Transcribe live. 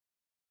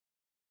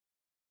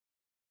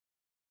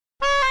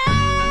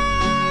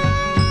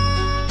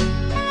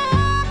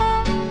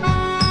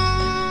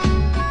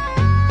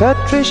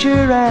Patricia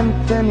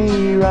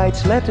Anthony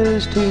writes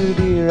letters to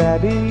dear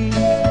Abby.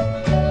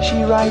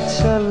 She writes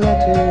a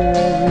letter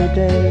every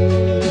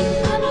day.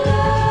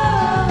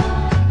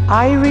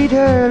 I read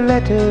her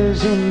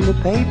letters in the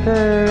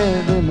paper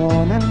every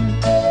morning.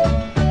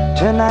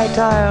 Tonight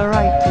I'll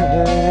write to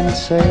her and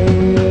say,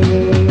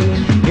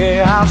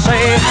 yeah, I'll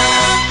say,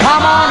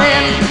 come on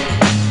in,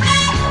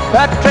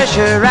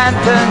 Patricia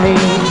Anthony,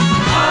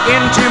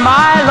 into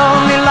my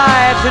lonely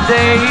life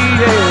today.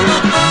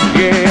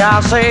 Yeah,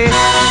 I'll say,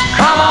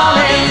 come on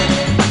in,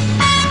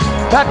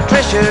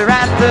 Patricia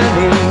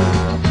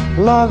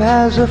Anthony. Love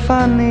has a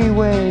funny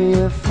way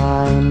of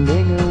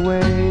finding a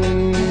way.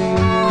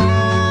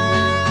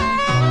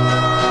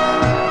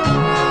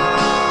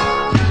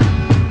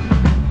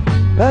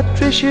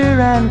 Patricia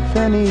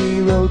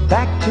Anthony wrote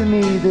back to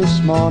me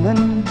this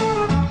morning.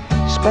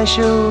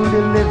 Special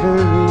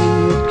delivery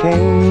it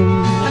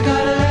came.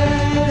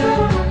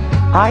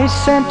 I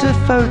sent a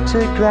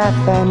photograph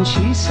and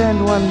she sent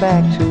one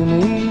back to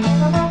me.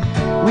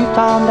 We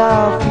found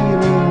our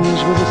feelings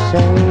were the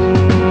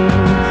same.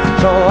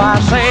 So I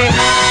say,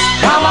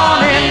 come on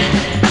in,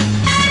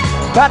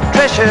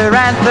 Patricia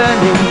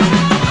Anthony,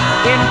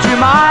 into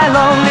my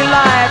lonely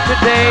life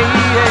today.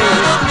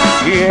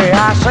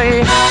 Yeah, I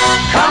say,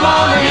 come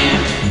on in,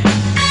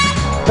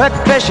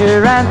 Patricia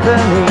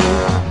Anthony.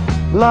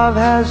 Love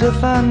has a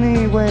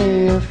funny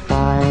way of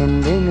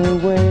finding a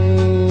way.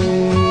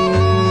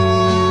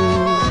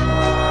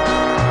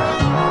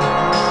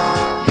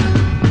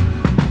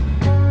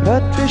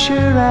 Patricia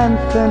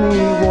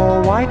Anthony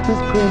wore white with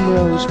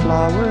primrose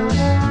flowers.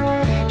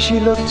 She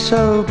looked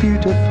so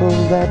beautiful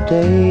that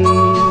day.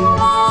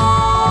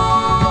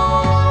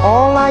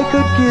 All I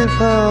could give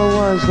her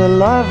was the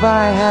love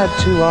I had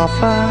to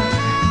offer.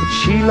 But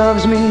she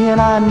loves me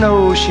and I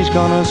know she's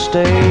gonna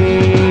stay.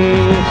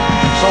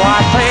 So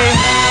I say,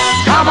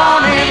 come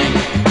on in,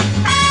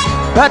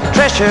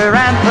 Patricia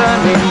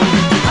Anthony,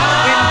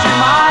 into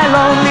my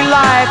lonely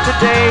life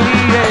today.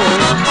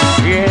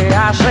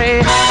 Yeah, I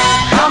say,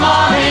 come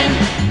on in,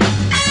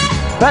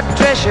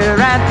 Patricia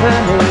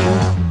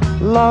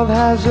Anthony. Love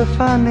has a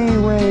funny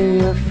way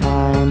of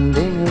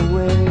finding a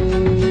way.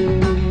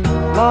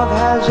 Love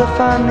has a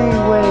funny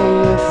way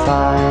of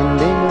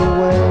finding a way.